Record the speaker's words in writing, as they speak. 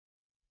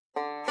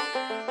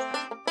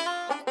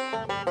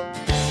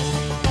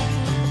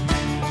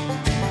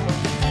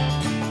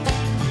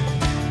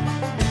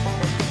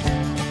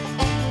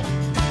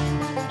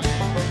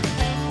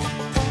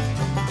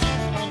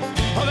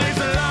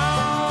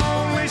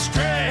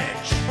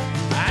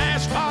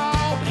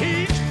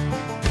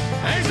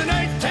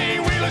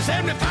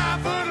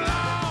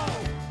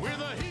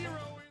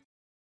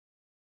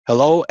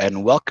Hello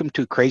and welcome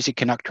to Crazy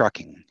Canuck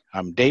Trucking.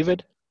 I'm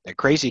David, the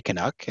Crazy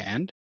Canuck,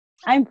 and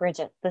I'm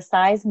Bridget, the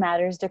Size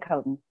Matters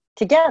Dakotan.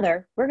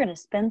 Together, we're going to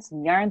spin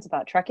some yarns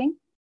about trucking.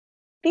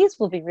 These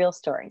will be real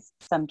stories,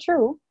 some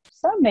true,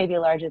 some may be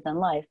larger than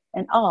life,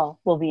 and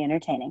all will be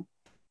entertaining.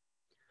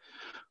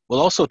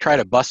 we'll also try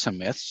to bust some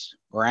myths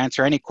or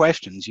answer any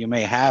questions you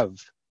may have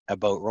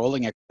about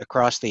rolling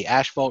across the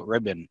asphalt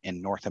ribbon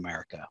in North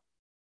America.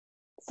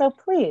 So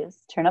please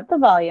turn up the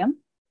volume,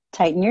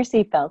 tighten your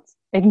seatbelts,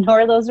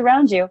 ignore those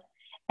around you,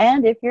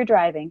 and if you're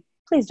driving,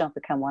 please don't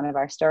become one of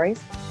our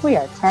stories. We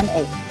are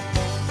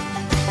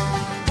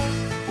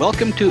 10-8.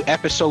 Welcome to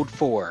episode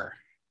 4.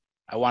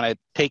 I want to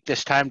take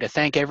this time to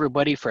thank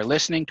everybody for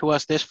listening to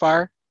us this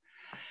far.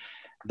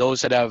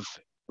 Those that have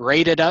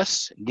rated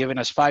us, given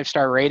us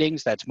 5-star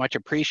ratings, that's much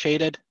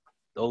appreciated.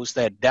 Those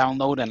that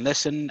download and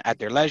listen at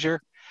their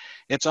leisure,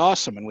 it's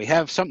awesome. And we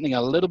have something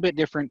a little bit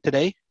different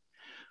today.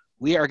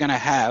 We are going to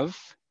have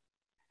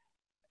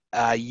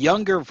a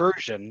younger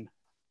version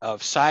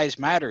of Size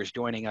Matters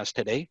joining us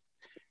today.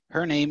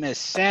 Her name is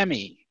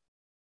Sammy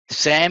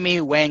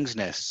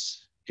Wangsness.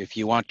 If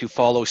you want to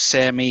follow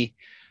Sammy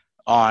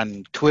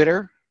on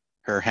Twitter,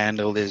 her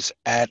handle is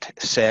at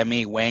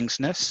Sammy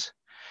Wangsness.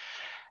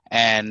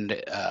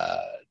 And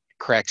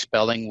correct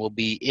spelling will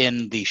be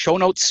in the show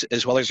notes,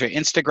 as well as her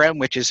Instagram,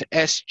 which is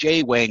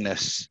SJ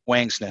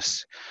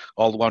Wangsness,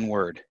 all one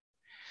word.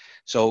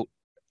 So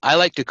I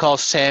like to call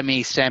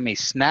Sammy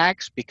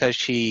Snacks because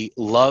she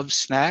loves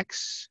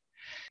snacks.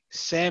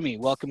 Sammy,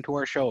 welcome to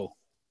our show.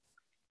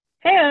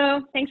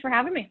 Hello, thanks for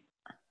having me.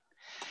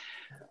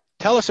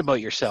 Tell us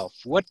about yourself.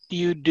 What do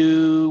you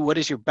do? What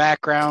is your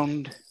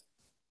background?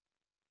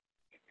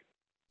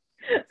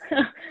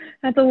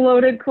 That's a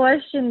loaded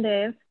question,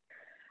 Dave.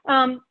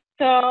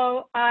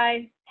 So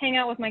I hang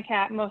out with my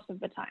cat most of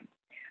the time.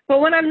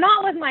 But when I'm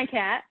not with my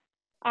cat,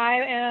 I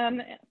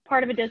am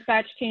part of a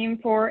dispatch team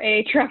for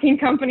a trucking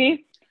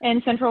company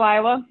in central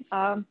Iowa.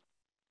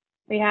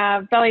 We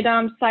have belly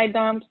dumps, side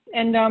dumps,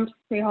 end dumps.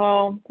 We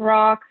haul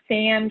rock,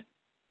 sand,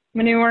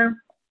 manure,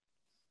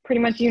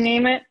 pretty much you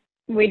name it,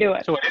 we do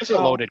it. So it is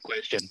a loaded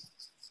question.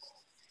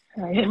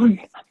 Boom.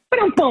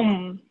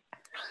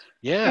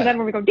 Yeah. And then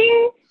where we go,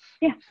 ding.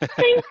 Yeah,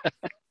 ding.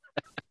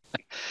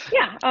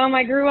 Yeah,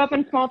 I grew up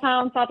in small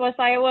town, Southwest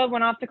Iowa,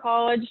 went off to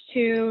college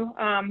to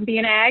be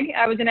an ag.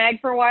 I was an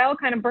ag for a while,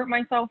 kind of burnt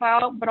myself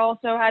out, but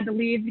also had to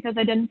leave because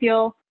I didn't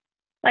feel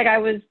like I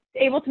was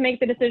able to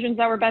make the decisions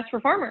that were best for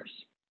farmers.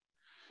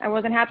 I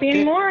wasn't happy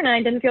anymore, and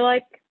I didn't feel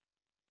like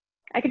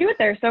I could do it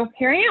there. So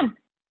here I am.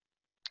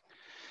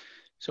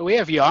 So we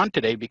have you on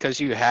today because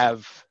you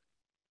have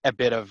a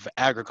bit of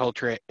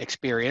agriculture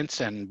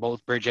experience, and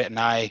both Bridget and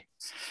I,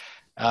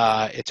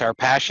 it's our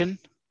passion.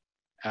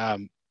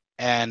 And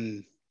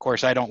of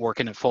course, I don't work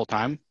in it full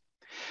time,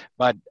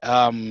 but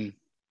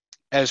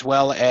as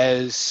well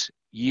as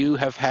you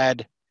have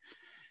had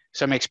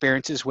some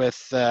experiences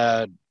with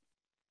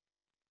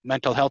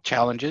mental health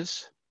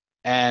challenges,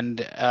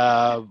 and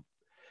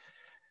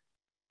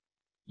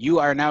you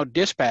are now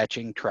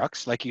dispatching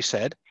trucks, like you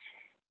said,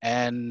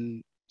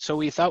 and so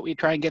we thought we'd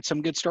try and get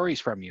some good stories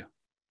from you.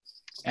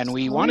 And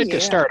we wanted to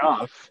start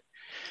off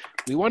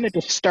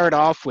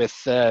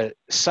with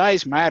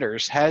Size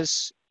Matters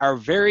has our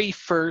very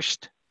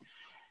first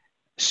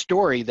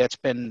story that's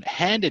been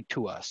handed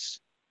to us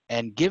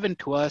and given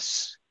to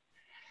us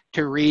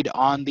to read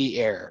on the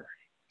air.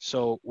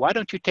 So why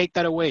don't you take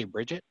that away,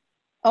 Bridget?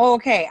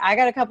 Okay, I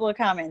got a couple of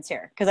comments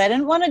here because I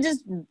didn't want to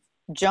just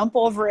jump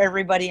over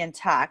everybody and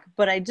talk,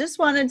 but I just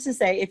wanted to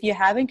say, if you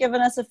haven't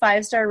given us a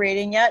 5-star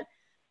rating yet,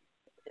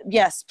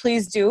 yes,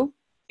 please do.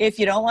 If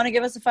you don't want to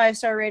give us a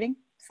 5-star rating,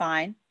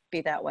 fine,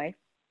 be that way.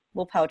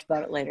 We'll pout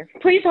about it later.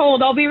 Please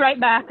hold, I'll be right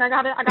back. I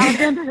gotta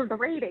get into the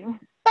rating.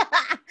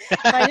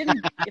 If I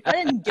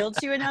didn't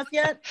guilt you enough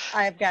yet,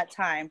 I've got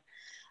time.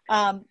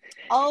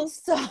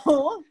 Also,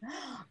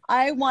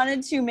 I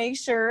wanted to make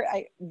sure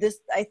I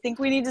think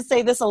we need to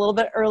say this a little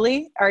bit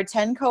early. Our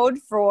 10 code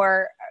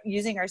for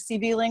using our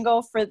CB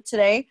lingo for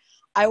today,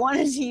 I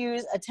wanted to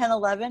use a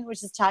 1011,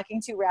 which is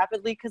talking too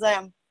rapidly, because I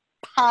am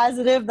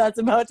positive that's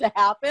about to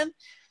happen.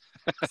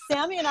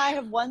 Sammy and I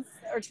have once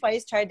or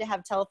twice tried to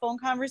have telephone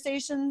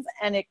conversations,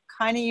 and it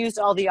kind of used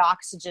all the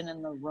oxygen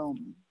in the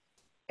room.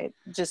 It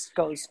just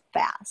goes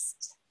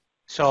fast.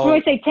 So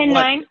we say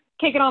 10-9,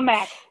 kick it on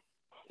back.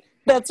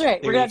 That's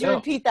right. There We're going to have you to go.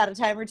 repeat that a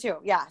time or two.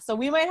 Yeah. So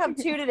we might have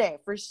 2 today.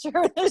 For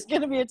sure, there's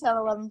going to be a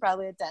 10-11,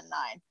 probably a 10-9.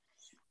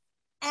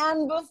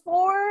 And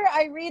before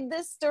I read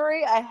this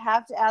story, I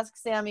have to ask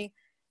Sammy,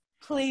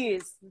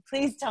 please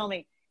tell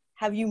me,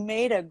 have you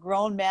made a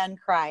grown man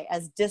cry?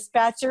 As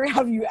dispatcher,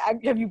 have you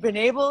been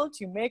able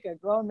to make a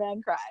grown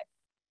man cry?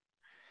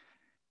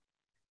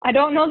 I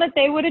don't know that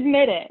they would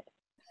admit it.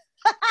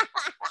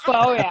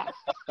 So, yeah.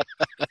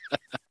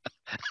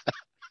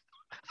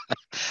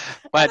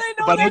 But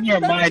in your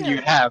mind you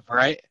have,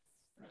 right?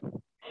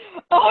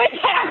 Oh, it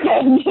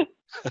happened.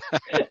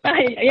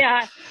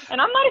 Yeah,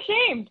 and I'm not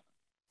ashamed.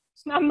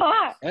 I'm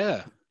not.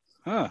 Yeah.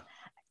 Huh.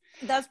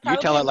 That's You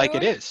probably tell it like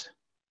it is.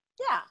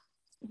 Yeah.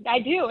 I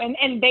do,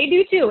 and they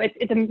do too.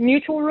 It's a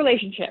mutual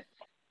relationship.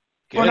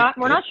 Good,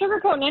 We're not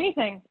sugarcoating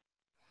anything.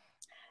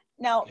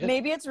 Now, Good.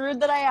 maybe it's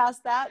rude that I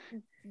asked that,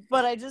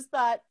 but I just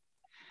thought,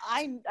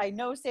 I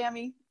know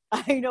Sammy.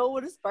 I know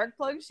what a spark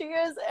plug she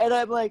is, and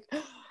I'm like,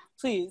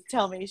 please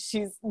tell me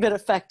she's been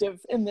effective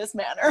in this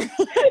manner.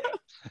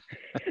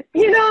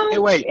 You know, Hey,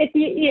 wait.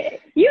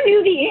 You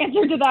knew the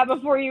answer to that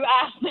before you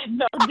asked it,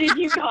 though, did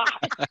you not?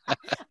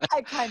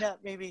 I kind of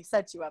maybe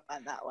set you up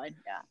on that one.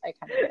 Yeah, I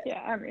kind of did.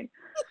 Yeah,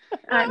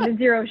 I mean,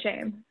 zero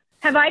shame.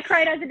 Have I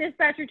cried as a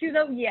dispatcher too,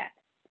 though? Yes,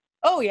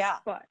 Oh, yeah.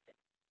 but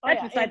Oh,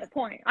 that's yeah. beside the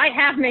point. I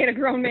have made a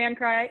grown man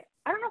cry.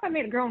 I don't know if I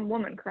made a grown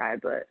woman cry,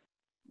 but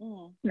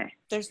meh.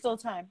 There's still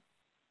time.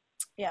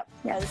 Yep,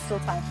 Yeah. there's still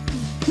time.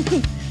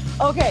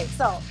 Okay,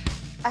 so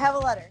I have a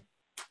letter,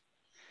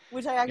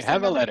 which I actually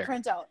have a remember letter. to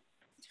print out.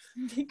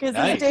 Because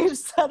Nice. as Dave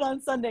said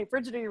on Sunday,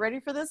 Bridget, are you ready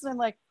for this? And I'm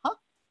like, huh?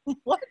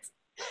 What?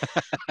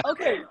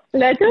 Okay.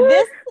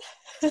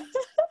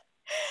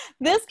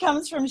 This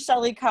comes from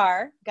Shelly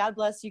Carr. God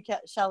bless you,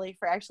 Shelly,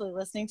 for actually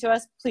listening to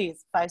us.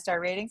 Please, 5-star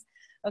ratings.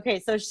 Okay,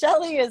 so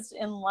Shelly is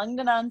in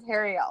London,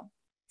 Ontario.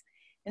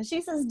 And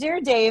she says,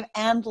 Dear Dave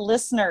and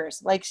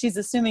listeners, like she's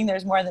assuming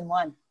there's more than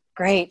one.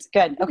 Great,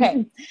 good.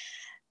 Okay.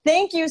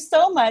 Thank you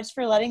so much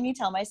for letting me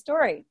tell my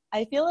story.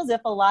 I feel as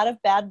if a lot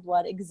of bad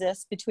blood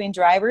exists between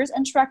drivers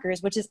and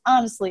truckers, which is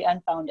honestly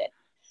unfounded.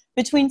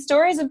 Between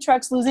stories of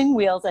trucks losing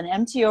wheels and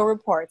MTO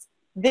reports,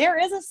 there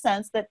is a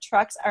sense that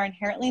trucks are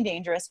inherently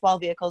dangerous while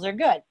vehicles are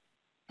good.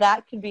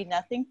 That could be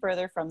nothing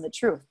further from the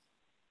truth.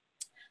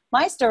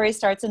 My story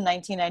starts in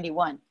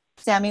 1991.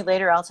 Sammy,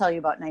 later I'll tell you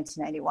about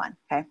 1991,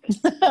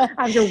 okay?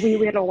 I'm your wee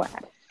little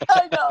lad.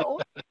 I know.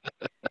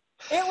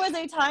 It was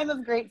a time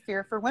of great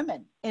fear for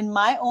women. In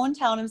my own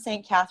town of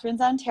St.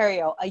 Catharines,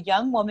 Ontario, a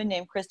young woman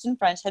named Kristen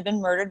French had been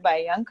murdered by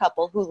a young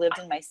couple who lived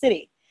in my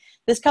city.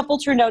 This couple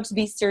turned out to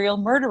be serial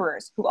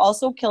murderers who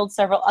also killed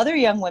several other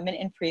young women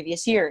in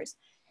previous years.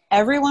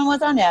 Everyone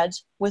was on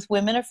edge, with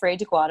women afraid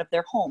to go out of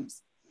their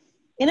homes.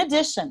 In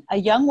addition, a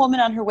young woman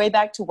on her way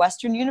back to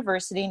Western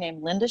University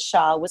named Linda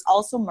Shaw was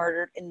also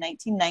murdered in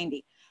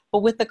 1990, but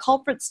with the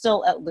culprit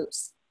still at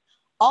loose.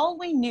 All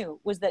we knew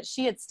was that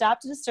she had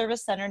stopped at a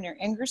service center near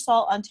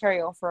Ingersoll,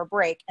 Ontario for a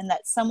break, and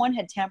that someone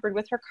had tampered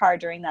with her car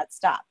during that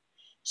stop.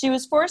 She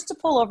was forced to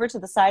pull over to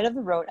the side of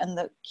the road, and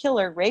the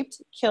killer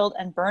raped, killed,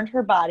 and burned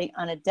her body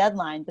on a dead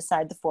line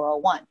beside the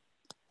 401.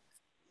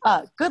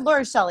 Good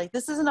Lord, Shelley,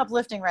 this isn't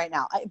uplifting right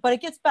now, but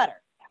it gets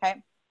better,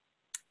 okay?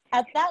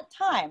 At that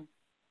time,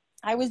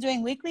 I was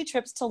doing weekly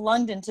trips to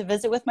London to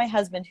visit with my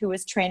husband, who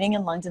was training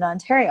in London,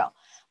 Ontario.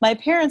 My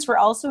parents were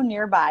also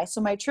nearby, so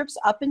my trips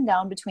up and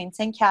down between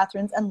St.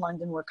 Catharines and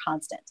London were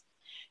constant.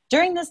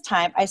 During this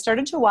time, I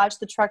started to watch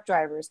the truck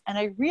drivers, and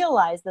I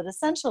realized that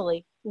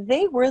essentially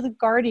they were the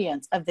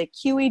guardians of the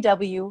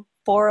QEW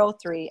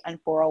 403 and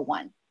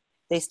 401.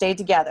 They stayed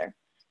together.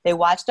 They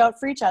watched out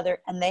for each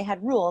other, and they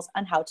had rules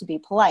on how to be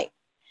polite.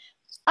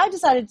 I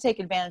decided to take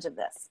advantage of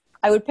this.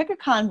 I would pick a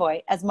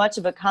convoy, as much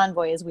of a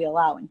convoy as we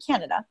allow in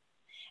Canada,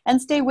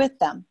 and stay with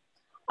them.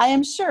 I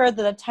am sure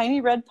that a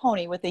tiny red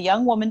pony with a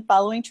young woman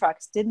following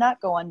trucks did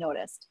not go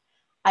unnoticed.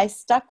 I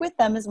stuck with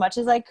them as much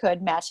as I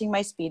could, matching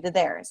my speed to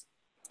theirs.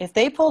 If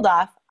they pulled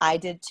off, I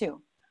did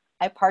too.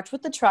 I parked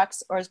with the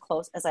trucks or as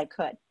close as I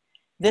could.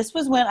 This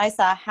was when I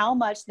saw how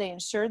much they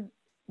ensured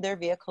their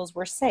vehicles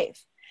were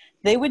safe.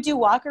 They would do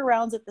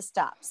walk-arounds at the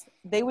stops.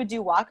 They would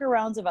do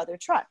walk-arounds of other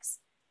trucks.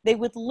 They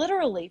would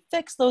literally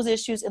fix those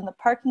issues in the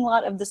parking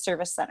lot of the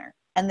service center,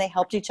 and they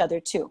helped each other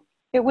too.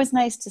 It was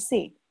nice to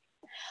see.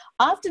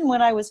 Often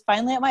when I was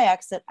finally at my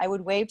exit, I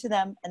would wave to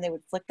them and they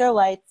would flick their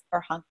lights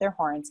or honk their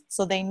horns,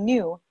 so I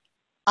knew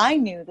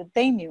that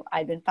they knew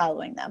I'd been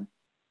following them.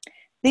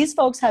 These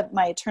folks have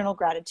my eternal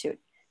gratitude.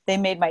 They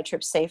made my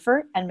trip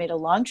safer and made a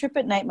long trip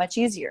at night much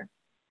easier.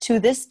 To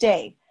this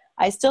day,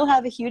 I still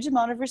have a huge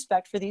amount of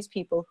respect for these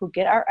people who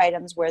get our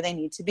items where they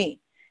need to be.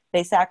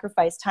 They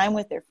sacrifice time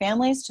with their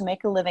families to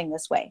make a living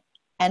this way.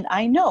 And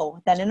I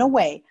know that in a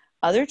way,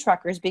 other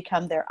truckers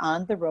become their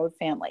on-the-road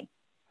family.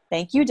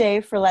 Thank you,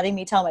 Dave, for letting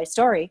me tell my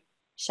story.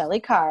 Shelley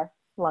Carr,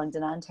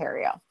 London,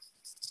 Ontario.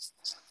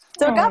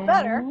 So it got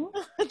better.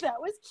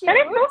 That was cute. That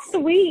is so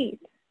sweet.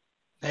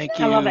 Thank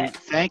you. I love it.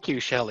 Thank you,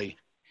 Shelley.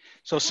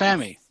 So,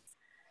 Sammy,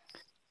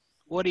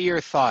 what are your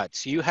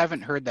thoughts? You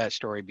haven't heard that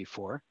story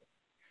before.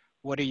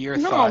 What are your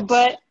thoughts? No,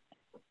 but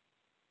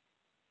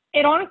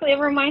it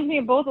reminds me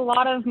of both a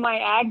lot of my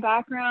ag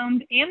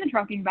background and the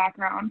trucking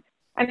background.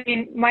 I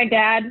mean, my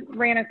dad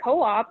ran a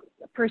co-op,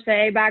 per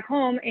se, back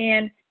home,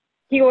 and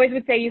he always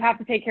would say, you have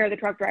to take care of the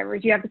truck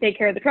drivers. You have to take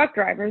care of the truck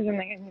drivers. And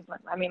he's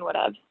like, I mean,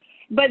 whatever.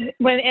 But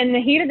when in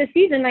the heat of the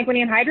season, like when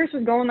anhydrous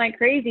was going like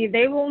crazy,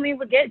 they only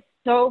would get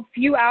so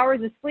few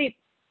hours of sleep.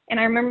 And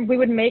I remember we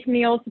would make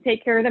meals to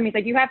take care of them. He's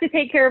like, you have to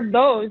take care of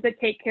those that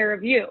take care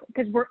of you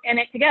because we're in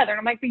it together. And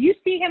I'm like, but you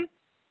see him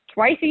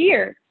twice a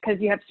year because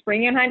you have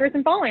spring anhydrous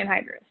and fall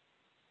anhydrous.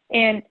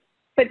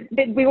 But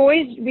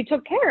we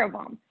took care of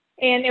them.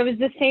 And it was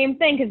the same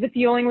thing because the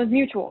fueling was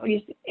mutual.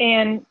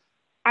 And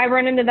I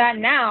run into that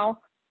now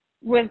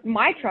with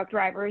my truck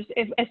drivers,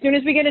 if as soon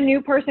as we get a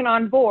new person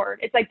on board,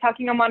 it's like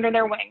tucking them under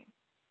their wing.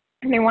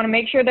 And they want to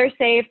make sure they're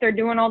safe. They're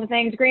doing all the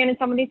things. Granted,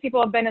 some of these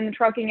people have been in the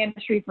trucking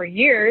industry for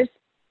years,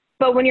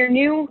 but when you're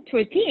new to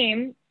a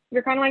team,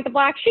 you're kind of like the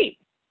black sheep.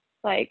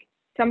 Like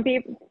some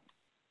people,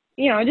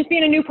 just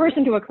being a new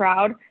person to a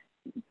crowd,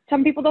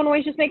 some people don't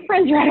always just make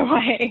friends right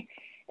away.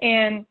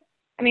 And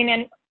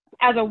and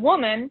as a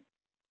woman,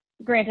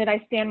 granted,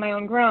 I stand my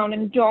own ground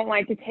and don't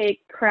like to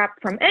take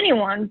crap from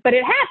anyone, but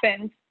it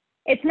happens.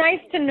 It's nice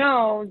to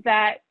know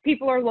that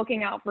people are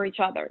looking out for each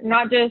other,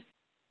 not just,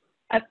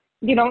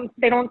 they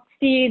don't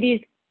see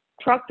these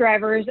truck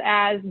drivers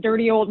as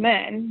dirty old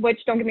men,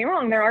 which don't get me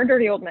wrong, there are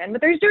dirty old men,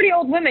 but there's dirty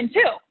old women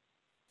too.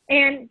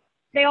 And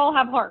they all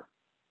have heart.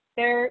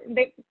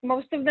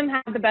 Most of them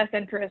have the best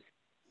interest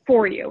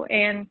for you.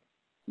 And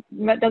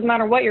it doesn't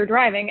matter what you're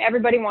driving.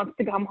 Everybody wants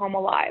to come home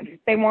alive.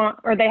 They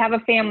have a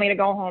family to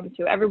go home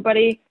to.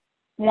 Everybody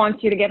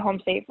wants you to get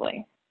home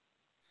safely.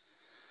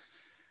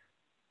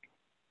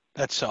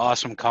 That's an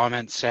awesome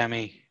comment,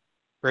 Sammy.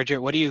 Bridget,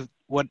 what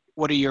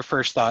are your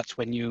first thoughts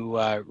when you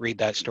read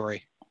that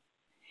story?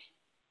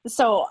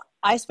 So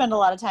I spend a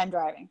lot of time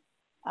driving.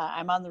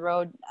 I'm on the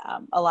road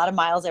a lot of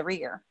miles every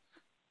year.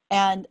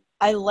 And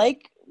I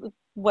like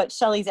what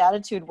Shelly's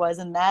attitude was,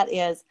 and that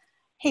is,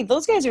 hey,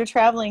 those guys are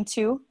traveling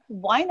too.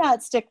 Why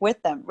not stick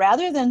with them?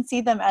 Rather than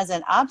see them as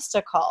an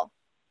obstacle,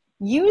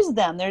 use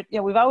them.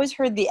 We've always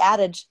heard the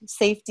adage,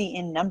 safety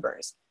in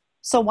numbers.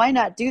 So why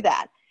not do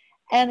that?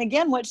 And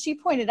again, what she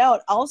pointed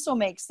out also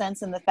makes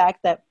sense in the fact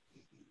that,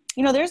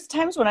 there's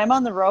times when I'm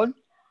on the road,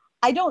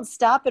 I don't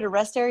stop at a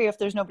rest area if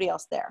there's nobody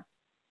else there.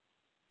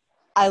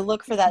 I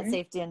look for that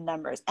safety in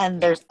numbers,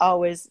 and there's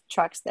always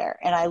trucks there.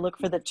 And I look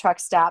for the truck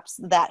stops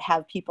that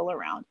have people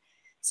around.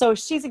 So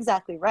she's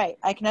exactly right.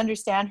 I can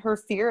understand her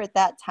fear at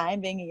that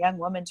time, being a young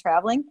woman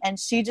traveling, and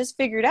she just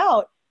figured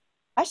out,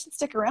 I should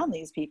stick around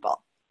these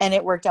people. And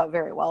it worked out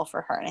very well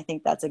for her. And I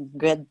think that's a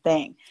good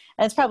thing.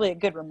 And it's probably a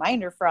good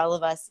reminder for all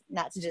of us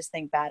not to just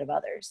think bad of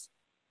others.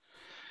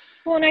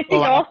 Well, and I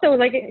think also,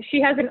 like,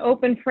 she has an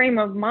open frame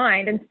of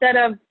mind. Instead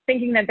of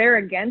thinking that they're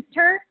against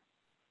her,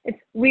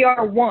 we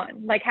are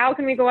one. Like, how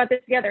can we go at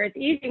this together? It's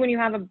easy when you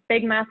have a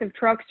big, massive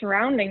truck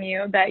surrounding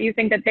you that you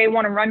think that they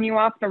want to run you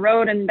off the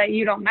road and that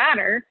you don't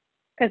matter.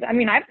 Because, I've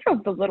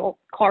drove the little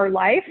car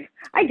life.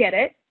 I get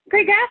it.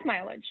 Great gas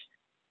mileage.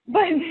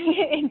 But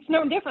it's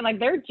no different. Like,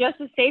 they're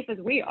just as safe as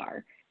we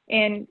are.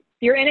 And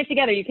you're in it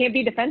together. You can't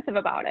be defensive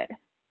about it.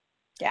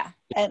 Yeah.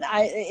 And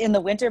in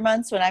the winter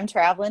months when I'm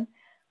traveling,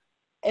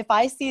 if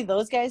I see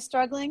those guys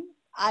struggling,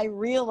 I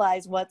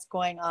realize what's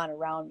going on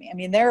around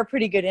me. They're a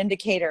pretty good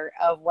indicator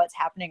of what's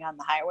happening on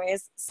the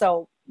highways.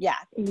 So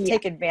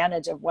take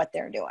advantage of what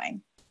they're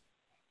doing.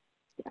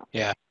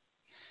 Yeah.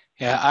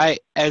 I,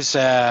 as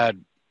a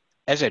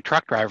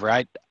truck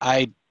driver,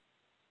 I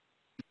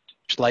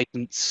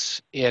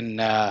license in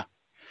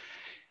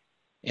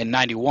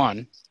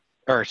 91,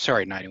 or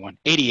sorry, 91,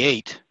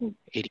 88.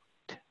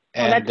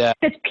 And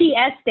that's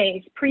PS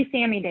days,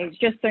 pre-Sammy days,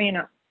 just so you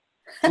know.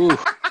 Ooh.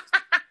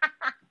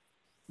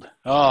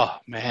 Oh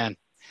man,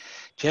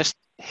 just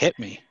hit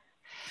me.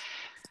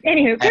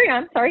 Anywho, carry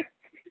on. Sorry.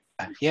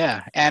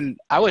 Yeah, and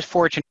I was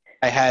fortunate.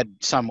 I had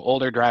some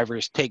older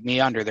drivers take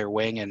me under their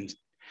wing and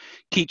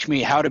teach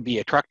me how to be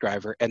a truck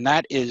driver, and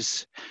that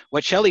is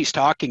what Shelly's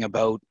talking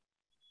about.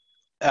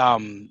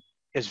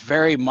 Is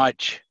very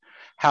much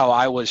how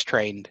I was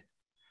trained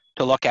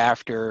to look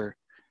after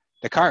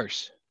the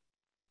cars.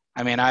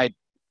 I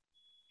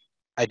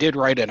did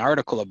write an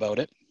article about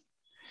it.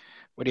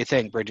 What do you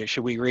think, Bridget?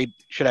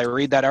 Should I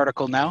read that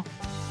article now?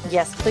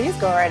 Yes, please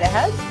go right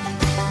ahead.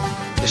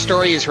 The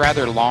story is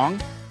rather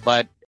long,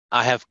 but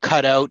I have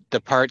cut out the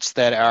parts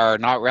that are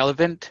not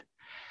relevant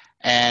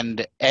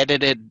and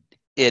edited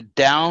it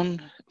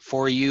down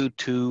for you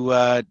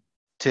to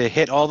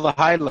hit all the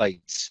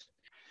highlights.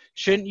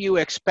 Shouldn't you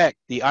expect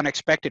the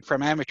unexpected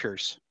from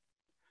amateurs?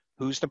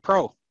 Who's the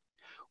pro?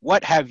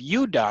 What have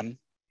you done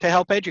to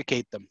help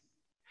educate them?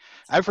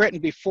 I've written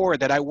before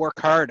that I work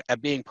hard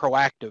at being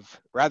proactive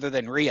rather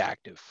than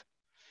reactive.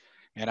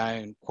 And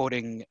I'm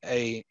quoting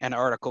an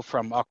article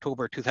from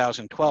October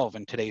 2012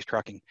 in Today's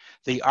Trucking,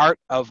 The Art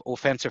of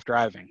Offensive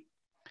Driving.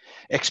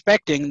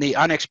 Expecting the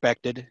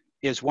unexpected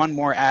is one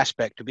more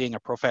aspect to being a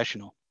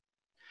professional.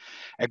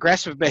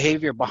 Aggressive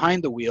behavior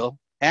behind the wheel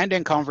and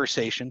in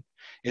conversation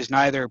is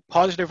neither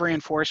positive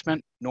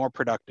reinforcement nor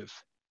productive.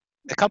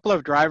 A couple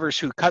of drivers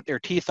who cut their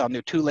teeth on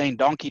their two-lane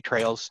donkey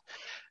trails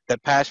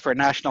that passed for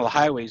national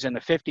highways in the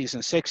 50s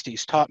and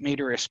 60s taught me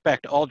to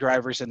respect all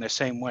drivers in the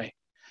same way.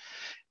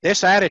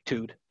 This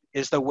attitude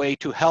is the way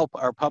to help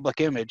our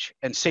public image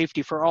and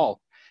safety for all,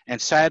 and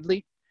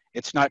sadly,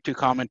 it's not too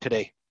common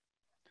today.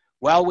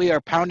 While we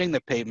are pounding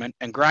the pavement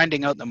and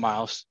grinding out the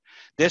miles,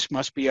 this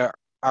must be our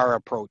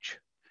approach.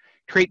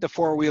 Treat the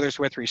four-wheelers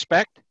with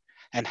respect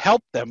and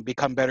help them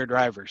become better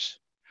drivers.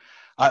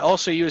 I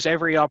also use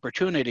every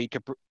opportunity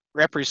to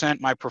represent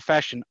my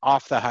profession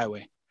off the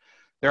highway.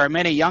 There are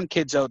many young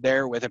kids out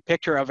there with a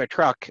picture of a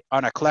truck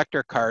on a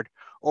collector card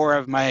or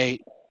of my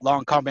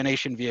long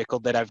combination vehicle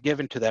that I've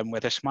given to them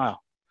with a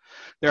smile.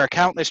 There are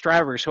countless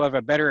drivers who have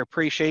a better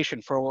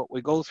appreciation for what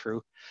we go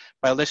through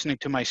by listening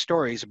to my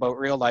stories about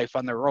real life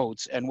on the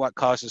roads and what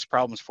causes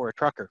problems for a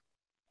trucker.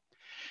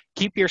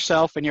 Keep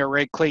yourself and your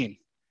rig clean.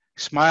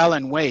 Smile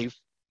and wave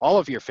all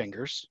of your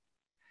fingers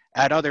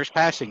at others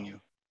passing you.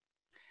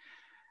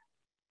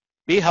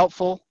 Be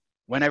helpful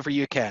whenever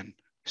you can.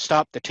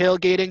 Stop the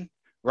tailgating,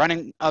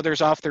 running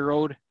others off the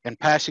road, and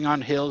passing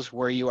on hills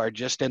where you are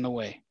just in the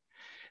way.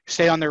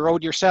 Stay on the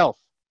road yourself.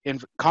 In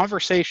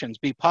conversations,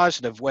 be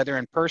positive, whether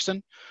in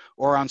person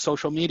or on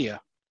social media.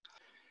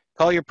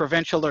 Call your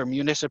provincial or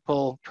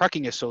municipal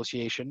trucking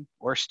association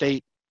or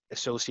state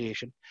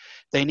association.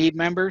 They need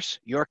members,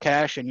 your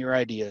cash, and your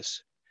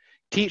ideas.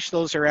 Teach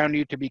those around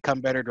you to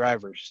become better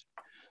drivers.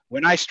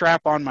 When I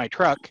strap on my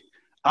truck,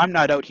 I'm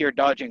not out here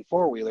dodging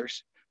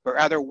four-wheelers, but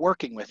rather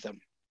working with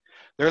them.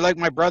 They're like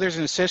my brothers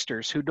and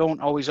sisters who don't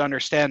always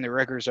understand the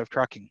rigors of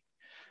trucking.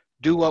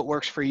 Do what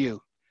works for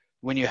you.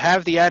 When you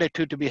have the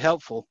attitude to be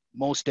helpful,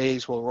 most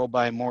days will roll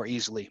by more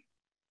easily.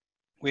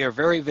 We are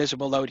very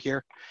visible out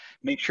here.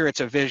 Make sure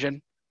it's a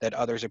vision that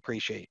others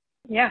appreciate.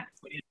 Yeah.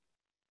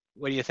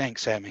 What do you think,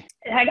 Sammy?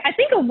 I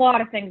think a lot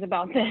of things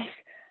about this.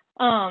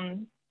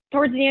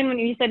 Towards the end, when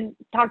you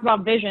talked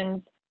about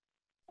visions,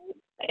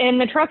 in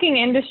the trucking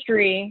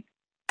industry,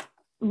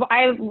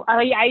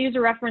 I use a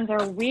reference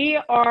there. We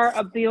are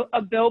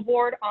a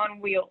billboard on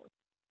wheels.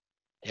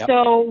 Yep.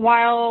 So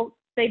while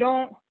they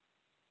don't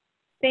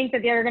think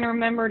that they're going to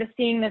remember to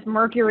seeing this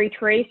Mercury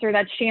Tracer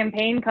that's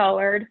champagne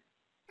colored,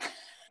 I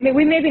mean,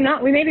 we maybe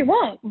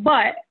won't,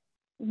 but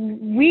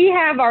we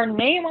have our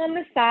name on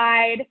the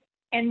side,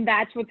 and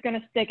that's what's going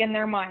to stick in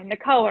their mind, the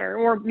color.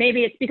 Or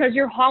maybe it's because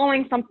you're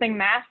hauling something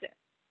massive.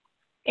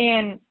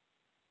 And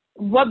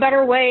what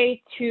better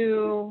way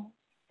to,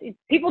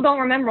 people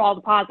don't remember all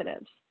the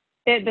positives.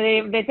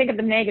 They think of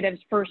the negatives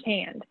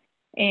firsthand.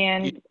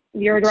 And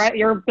you're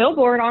a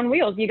billboard on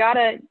wheels. You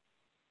gotta,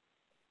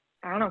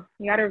 I don't know,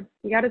 you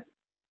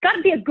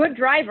gotta be a good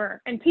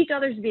driver and teach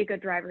others to be a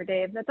good driver,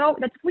 Dave. That's what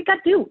we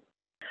got to do.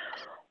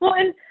 Well,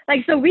 and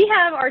so we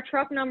have our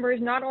truck numbers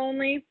not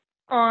only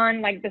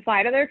on the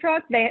side of their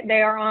truck,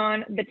 they are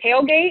on the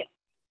tailgate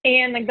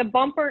and the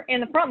bumper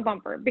and the front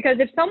bumper. Because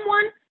if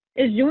someone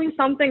is doing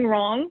something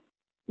wrong,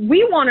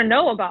 we want to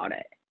know about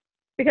it,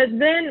 because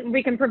then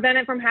we can prevent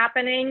it from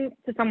happening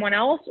to someone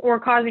else or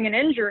causing an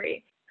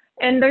injury.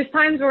 And there's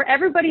times where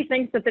everybody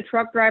thinks that the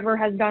truck driver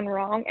has done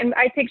wrong. And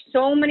I take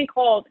so many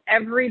calls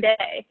every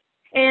day.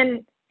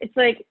 And it's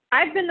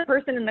I've been the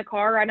person in the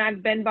car and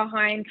I've been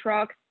behind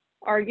trucks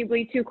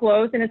arguably too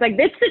close. And it's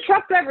it's the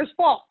truck driver's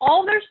fault.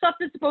 All their stuff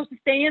is supposed to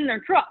stay in their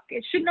truck.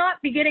 It should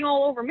not be getting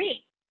all over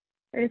me.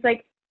 And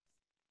it's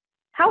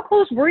how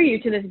close were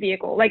you to this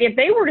vehicle? If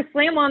they were to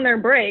slam on their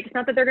brakes,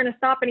 not that they're going to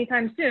stop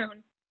anytime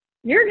soon,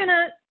 you're going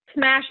to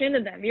smash into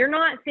them. You're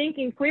not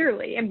thinking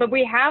clearly. But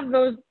we have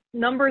those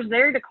numbers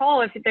there to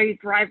call if they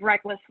drive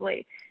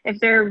recklessly, if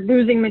they're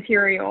losing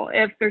material,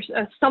 if there's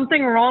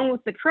something wrong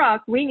with the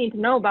truck, we need to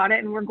know about it.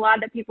 And we're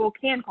glad that people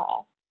can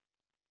call.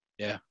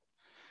 Yeah.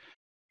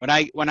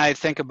 When I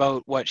think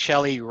about what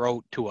Shelley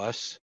wrote to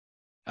us,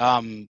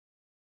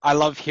 I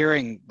love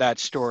hearing that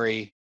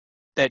story,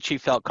 that she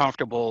felt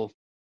comfortable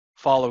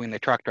following the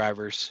truck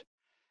drivers.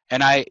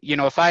 And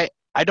if I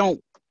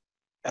don't,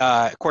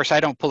 of course I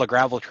don't pull a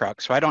gravel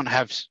truck, so I don't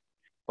have,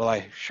 well,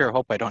 I sure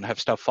hope I don't have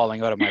stuff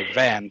falling out of my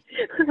van.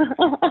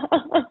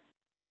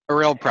 A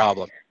real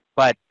problem.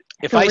 But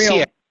if I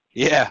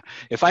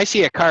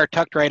see a car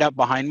tucked right up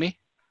behind me,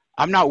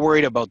 I'm not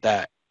worried about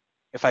that.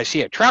 If I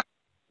see a truck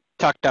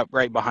tucked up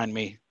right behind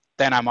me,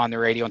 then I'm on the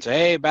radio and say,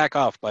 hey, back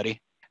off,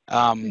 buddy.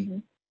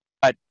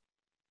 But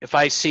if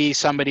I see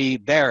somebody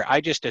there,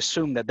 I just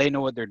assume that they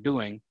know what they're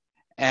doing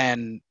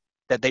and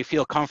that they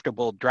feel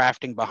comfortable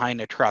drafting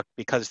behind a truck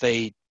because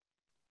they,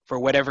 for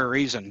whatever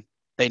reason,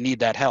 they need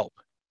that help,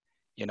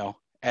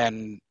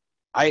 And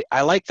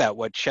I like that,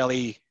 what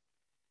Shelley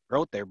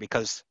wrote there,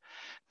 because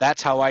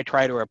that's how I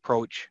try to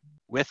approach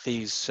with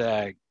these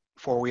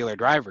four-wheeler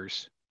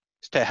drivers,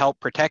 is to help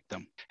protect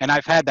them. And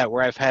I've had that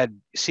where I've had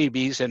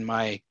CBs in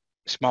my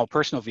small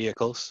personal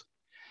vehicles,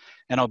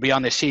 and I'll be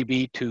on the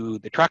CB to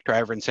the truck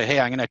driver and say, hey,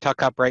 I'm going to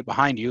tuck up right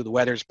behind you. The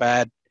weather's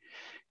bad.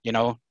 Is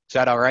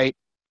that all right?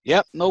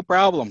 Yep, no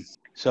problem.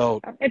 So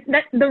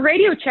the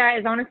radio chat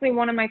is honestly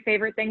one of my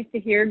favorite things to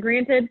hear.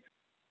 Granted,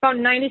 about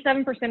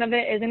 97% of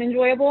it isn't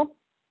enjoyable,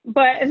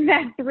 but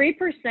that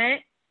 3%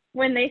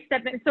 when they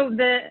step in, so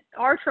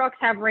our trucks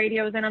have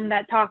radios in them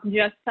that talk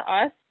just to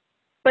us,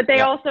 but they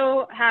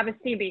also have a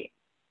CB.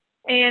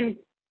 And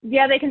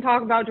yeah, they can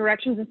talk about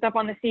directions and stuff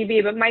on the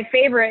CB, but my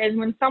favorite is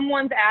when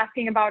someone's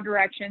asking about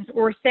directions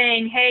or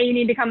saying, hey, you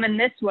need to come in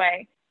this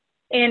way.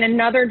 And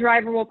another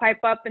driver will pipe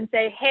up and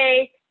say,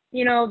 hey,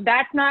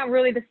 that's not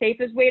really the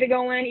safest way to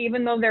go in,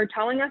 even though they're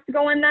telling us to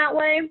go in that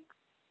way.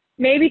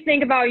 Maybe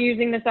think about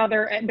using this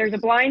there's a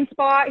blind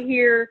spot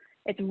here.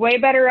 It's way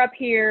better up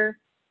here.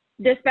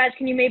 Dispatch,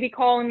 can you maybe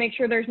call and make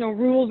sure there's no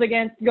rules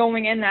against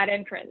going in that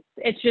entrance?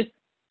 It's just,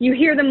 you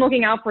hear them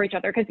looking out for each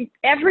other because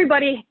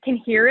everybody can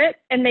hear it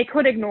and they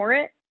could ignore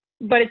it,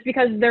 but it's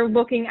because they're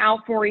looking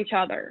out for each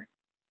other.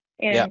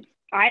 And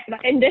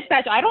in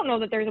dispatch, I don't know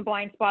that there's a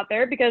blind spot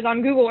there because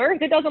on Google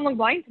Earth, it doesn't look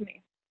blind to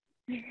me.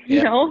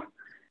 You know?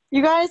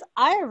 You guys,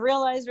 I have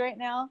realized right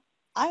now,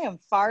 I am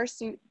far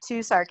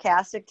too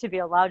sarcastic to be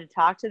allowed to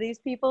talk to these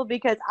people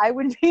because I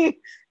would be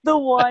the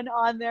one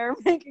on there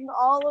making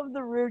all of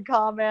the rude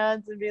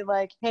comments and be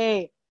like,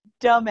 hey,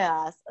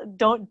 dumbass,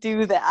 don't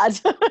do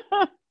that.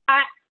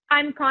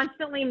 I'm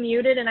constantly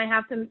muted and I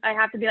have to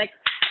be like,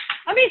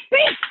 let me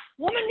speak.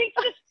 Woman needs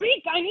to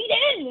speak. I need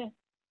in.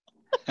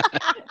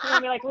 And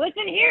I'll be like,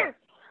 listen here.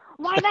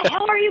 Why the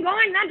hell are you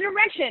going that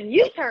direction?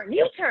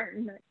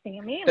 U-turn.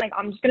 Sammy, like,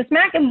 I'm just going to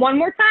smack him one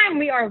more time.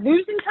 We are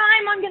losing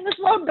time on getting this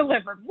load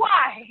delivered.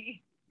 Why?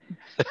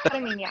 But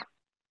I mean, yeah.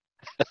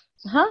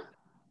 Huh?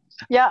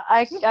 Yeah,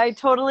 I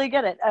totally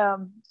get it.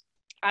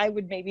 I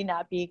would maybe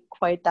not be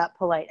quite that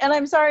polite. And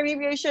I'm sorry,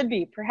 maybe I should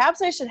be.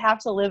 Perhaps I should have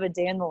to live a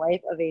day in the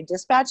life of a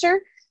dispatcher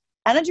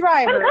and a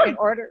driver in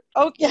order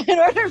for me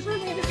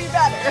to be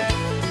better.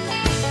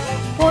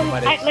 Well,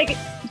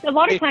 a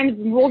lot of times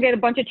we'll get a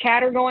bunch of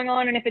chatter going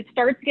on, and if it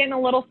starts getting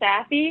a little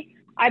sassy,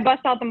 I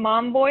bust out the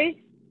mom voice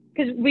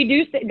because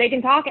they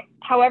can talk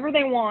however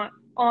they want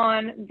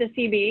on the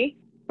CB,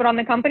 but on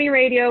the company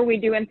radio, we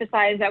do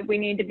emphasize that we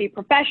need to be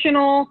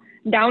professional,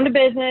 down to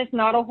business,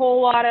 not a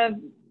whole lot of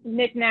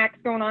knickknacks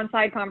going on,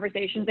 side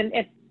conversations. And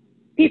if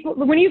people,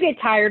 when you get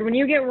tired, when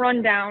you get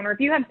run down, or if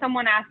you have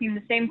someone asking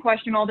the same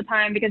question all the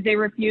time because they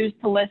refuse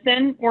to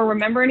listen or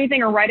remember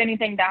anything or write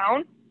anything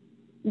down,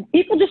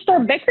 people just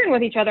start bickering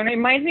with each other. And it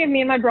reminds me of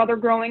me and my brother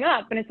growing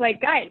up. And it's like,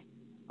 guys,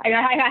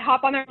 I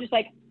hop on there, just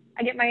like,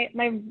 I get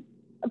my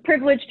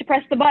privilege to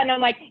press the button.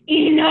 I'm like,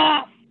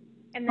 enough.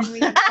 And then we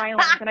have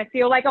silence. And I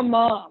feel like a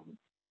mom.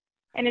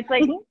 And it's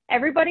like,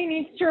 everybody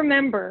needs to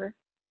remember,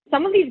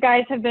 some of these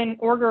guys have been,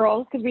 or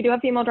girls, because we do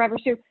have female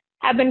drivers too,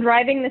 have been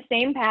driving the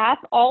same path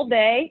all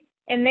day.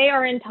 And they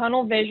are in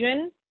tunnel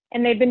vision.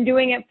 And they've been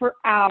doing it for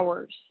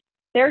hours.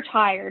 They're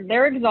tired.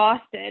 They're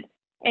exhausted.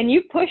 And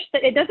you push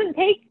that, it doesn't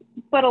take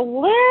but a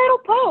little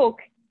poke,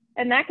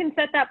 and that can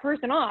set that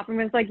person off. I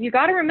mean, it's like, you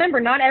got to remember,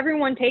 not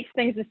everyone takes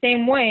things the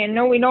same way. And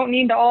no, we don't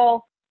need to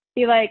all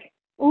be like,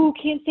 ooh,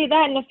 can't say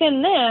that and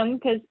offend them,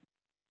 because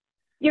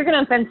you're going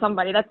to offend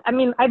somebody.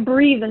 I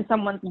breathe and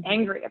someone's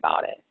angry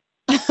about it.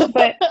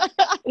 But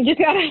you just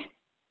got to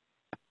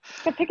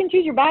pick and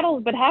choose your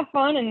battles, but have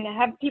fun and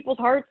have people's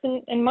hearts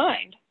in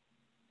mind.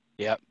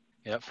 Yep,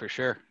 for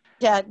sure.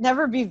 Yeah,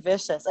 never be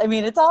vicious. I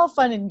mean, it's all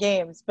fun and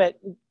games, but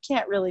you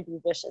can't really be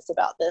vicious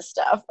about this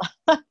stuff.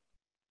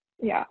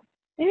 Yeah.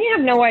 And you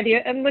have no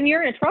idea. And when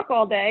you're in a truck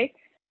all day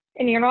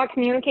and you're not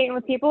communicating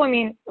with people, I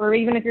mean, or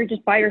even if you're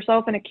just by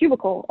yourself in a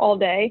cubicle all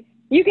day,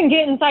 you can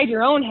get inside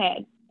your own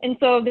head. And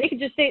so they could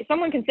just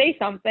someone can say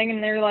something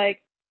and they're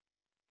like,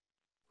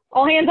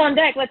 all hands on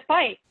deck, let's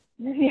fight.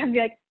 And you have to be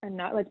like,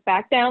 let's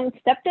back down, let's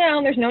step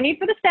down. There's no need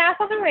for the staff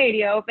on the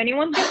radio. If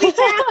anyone's going to be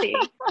sassy,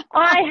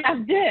 I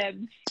have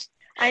dibs.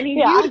 I need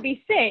you to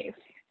be safe,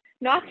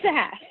 not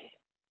sass.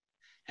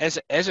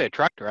 As a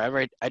truck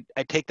driver,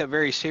 I take that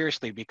very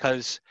seriously,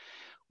 because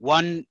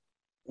one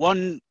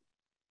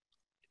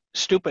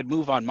stupid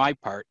move on my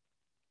part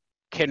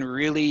can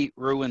really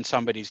ruin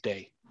somebody's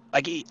day.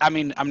 Like, I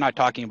mean, I'm not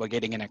talking about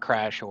getting in a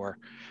crash or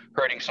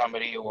hurting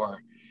somebody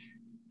or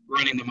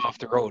running them off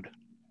the road,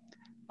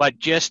 but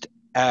just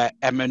a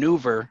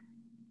maneuver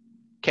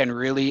can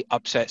really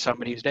upset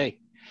somebody's day.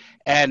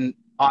 And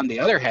on the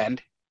other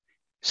hand,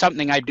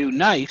 something I do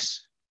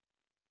nice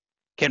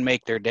can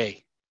make their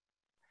day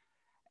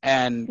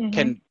and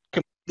can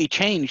completely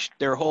change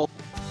their whole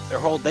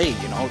day.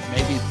 You know,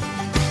 maybe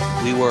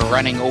we were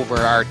running over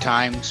our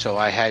time, so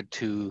I had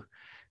to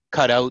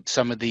cut out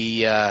some of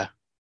the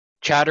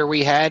chatter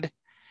we had,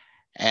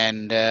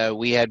 and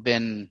we had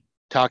been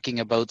talking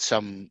about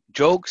some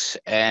jokes,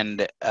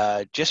 and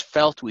just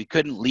felt we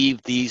couldn't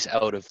leave these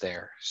out of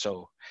there.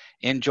 So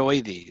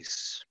enjoy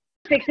these.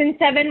 6 and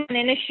 7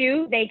 in a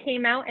shoe, they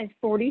came out as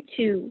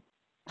 42.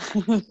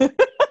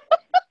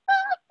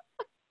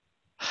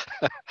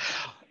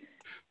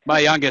 My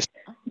youngest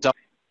has a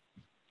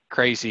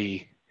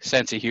crazy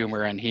sense of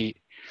humor, and I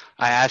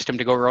asked him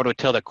to go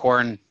rototill the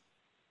corn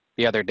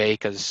the other day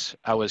because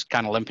I was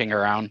kind of limping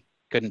around,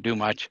 couldn't do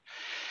much.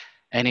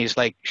 And he's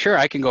like, sure,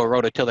 I can go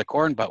rototill the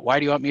corn, but why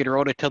do you want me to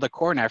rototill the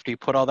corn after you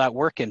put all that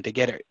work in to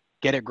get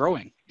it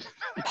growing?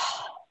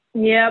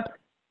 Yep.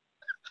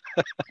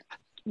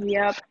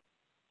 Yep.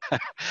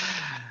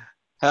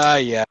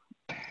 Yeah.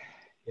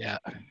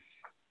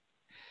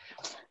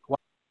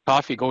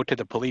 Coffee go to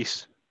the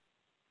police.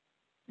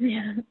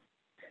 Yeah.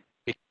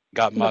 He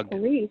got mugged. The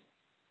police.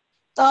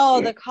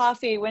 Oh, the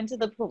coffee went to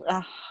the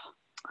police.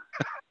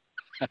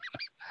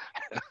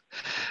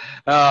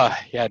 Oh,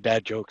 yeah,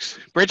 dad jokes.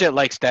 Bridget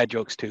likes dad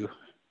jokes too.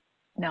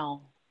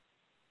 No.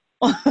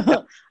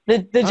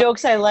 the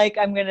jokes I like,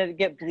 I'm going to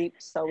get bleeped,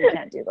 so we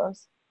can't do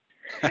those.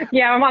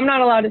 Yeah, I'm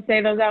not allowed to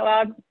say those out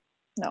loud.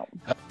 No.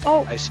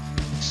 Oh.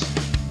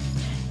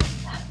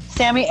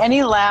 Sammy,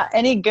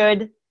 any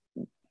good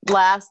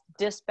last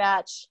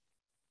dispatch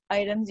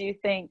items you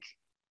think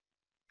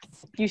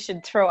you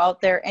should throw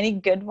out there? Any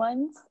good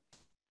ones?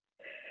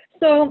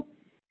 So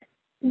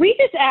we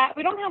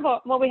don't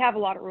have we have a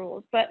lot of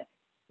rules, but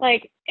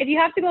like if you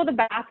have to go to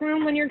the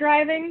bathroom when you're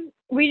driving,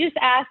 we just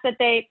ask that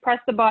they press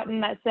the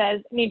button that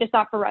says need to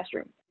stop for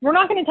restroom. We're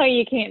not going to tell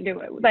you can't do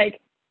it. Like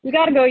you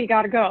got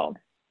to go.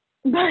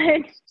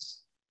 But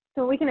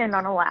so we can end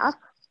on a laugh,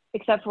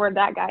 except for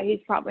that guy. He's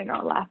probably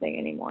not laughing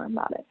anymore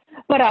about it.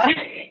 But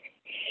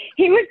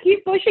he would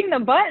keep pushing the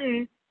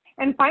button.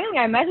 And finally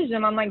I messaged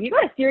him. I'm like, you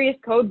got a serious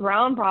code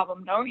brown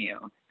problem, don't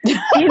you? He's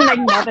like,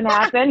 nothing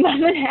happened.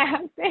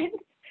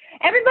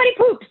 Everybody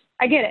poops.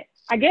 I get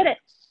it.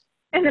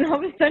 And then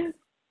all of a sudden,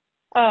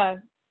 a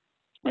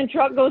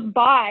truck goes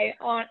by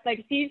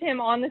sees him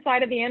on the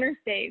side of the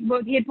interstate.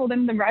 Well, he had pulled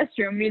into the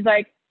restroom. And he's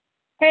like,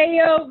 hey,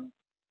 yo,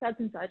 such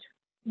and such.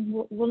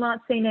 We'll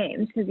not say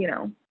names because,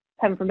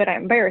 heaven forbid I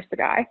embarrass the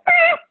guy.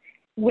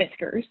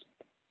 Whiskers.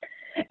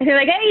 And they're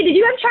like, hey, did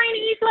you have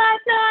Chinese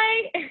last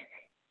night?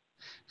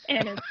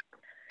 And it's,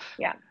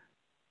 yeah.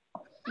 I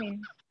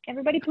mean,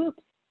 everybody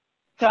poops.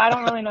 So I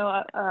don't really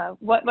know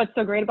what's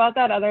so great about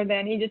that other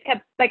than he just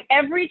kept, like,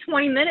 every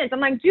 20 minutes, I'm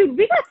like, dude,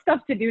 we got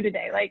stuff to do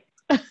today. Like,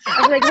 I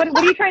was like, what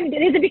are you trying to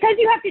do? Is it because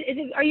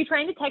are you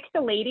trying to text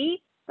a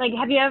lady? Like,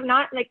 have you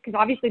not, like, because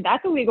obviously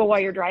that's illegal while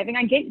you're driving.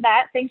 I get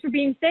that. Thanks for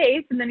being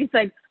safe. And then he's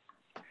like,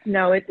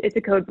 no, it's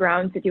a code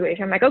brown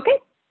situation. I'm like, okay,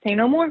 say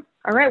no more.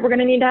 All right, we're going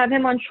to need to have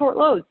him on short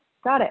loads.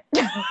 Got it.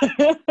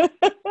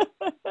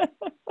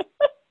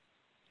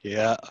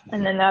 Yeah.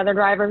 And then the other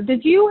driver,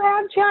 did you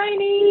have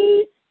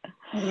Chinese?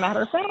 As a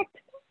matter of fact.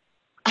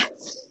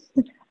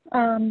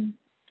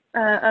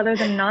 Other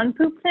than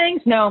non-poop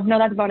things? No,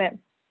 that's about it.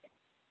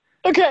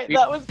 Okay,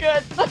 that was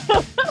good.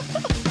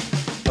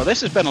 Well,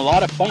 this has been a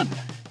lot of fun.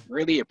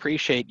 Really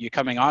appreciate you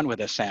coming on with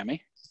us,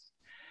 Sammy.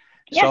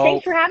 Yeah,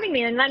 thanks for having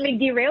me and letting me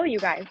derail you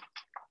guys.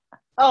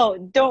 Oh,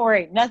 don't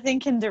worry. Nothing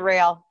can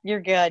derail.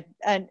 You're good.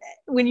 And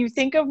when you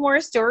think of more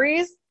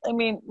stories, I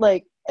mean,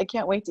 like, I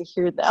can't wait to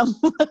hear them.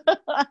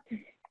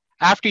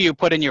 After you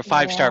put in your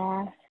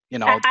 5-star,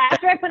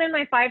 After I put in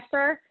my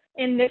 5-star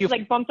and this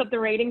bumps up the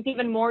ratings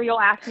even more,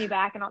 you'll ask me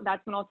back and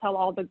that's when I'll tell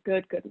all the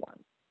good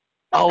ones.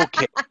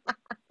 Okay.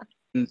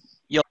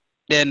 You'll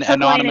then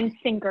line and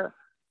sinker.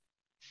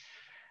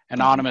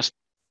 Anonymous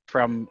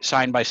from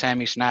Signed by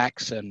Sammy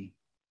Snacks and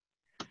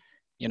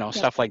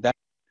stuff like that.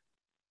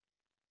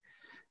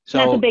 So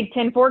that's a big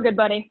 10-4, good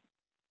buddy.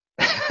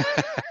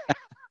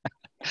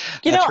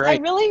 Right.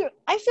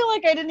 I feel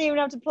like I didn't even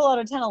have to pull out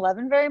a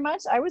 10-11 very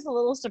much. I was a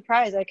little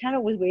surprised. I kind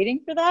of was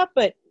waiting for that,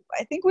 but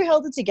I think we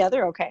held it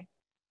together okay.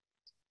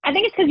 I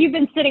think it's because you've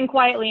been sitting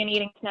quietly and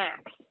eating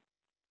snacks.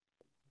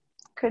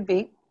 Could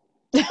be.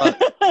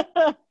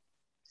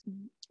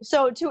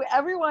 So to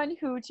everyone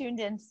who tuned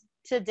in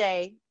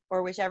today,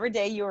 or whichever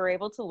day you were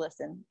able to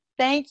listen,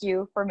 thank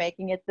you for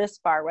making it this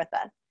far with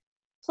us.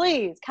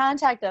 Please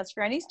contact us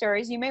for any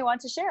stories you may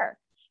want to share.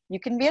 You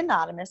can be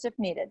anonymous if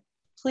needed.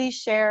 Please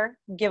share,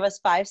 give us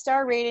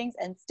 5-star ratings,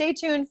 and stay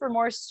tuned for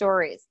more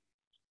stories.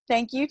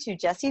 Thank you to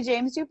Jesse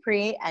James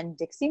Dupree and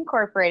Dixie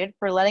Incorporated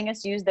for letting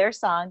us use their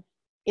song,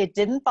 It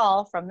Didn't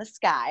Fall from the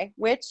Sky,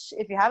 which,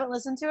 if you haven't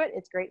listened to it,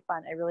 it's great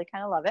fun. I really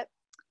kind of love it.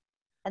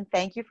 And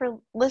thank you for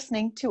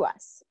listening to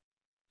us.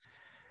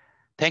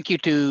 Thank you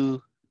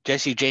to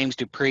Jesse James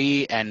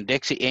Dupree and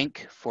Dixie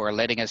Inc. for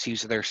letting us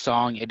use their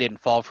song, It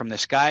Didn't Fall from the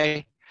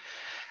Sky.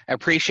 I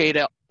appreciate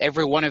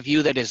every one of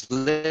you that is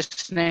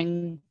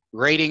listening,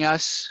 rating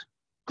us.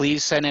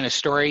 Please send in a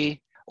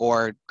story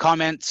or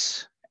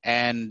comments.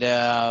 And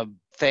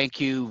thank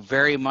you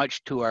very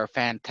much to our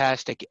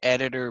fantastic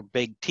editor,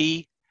 Big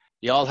T.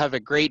 Y'all have a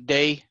great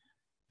day.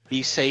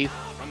 Be safe.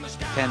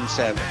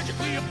 10-7.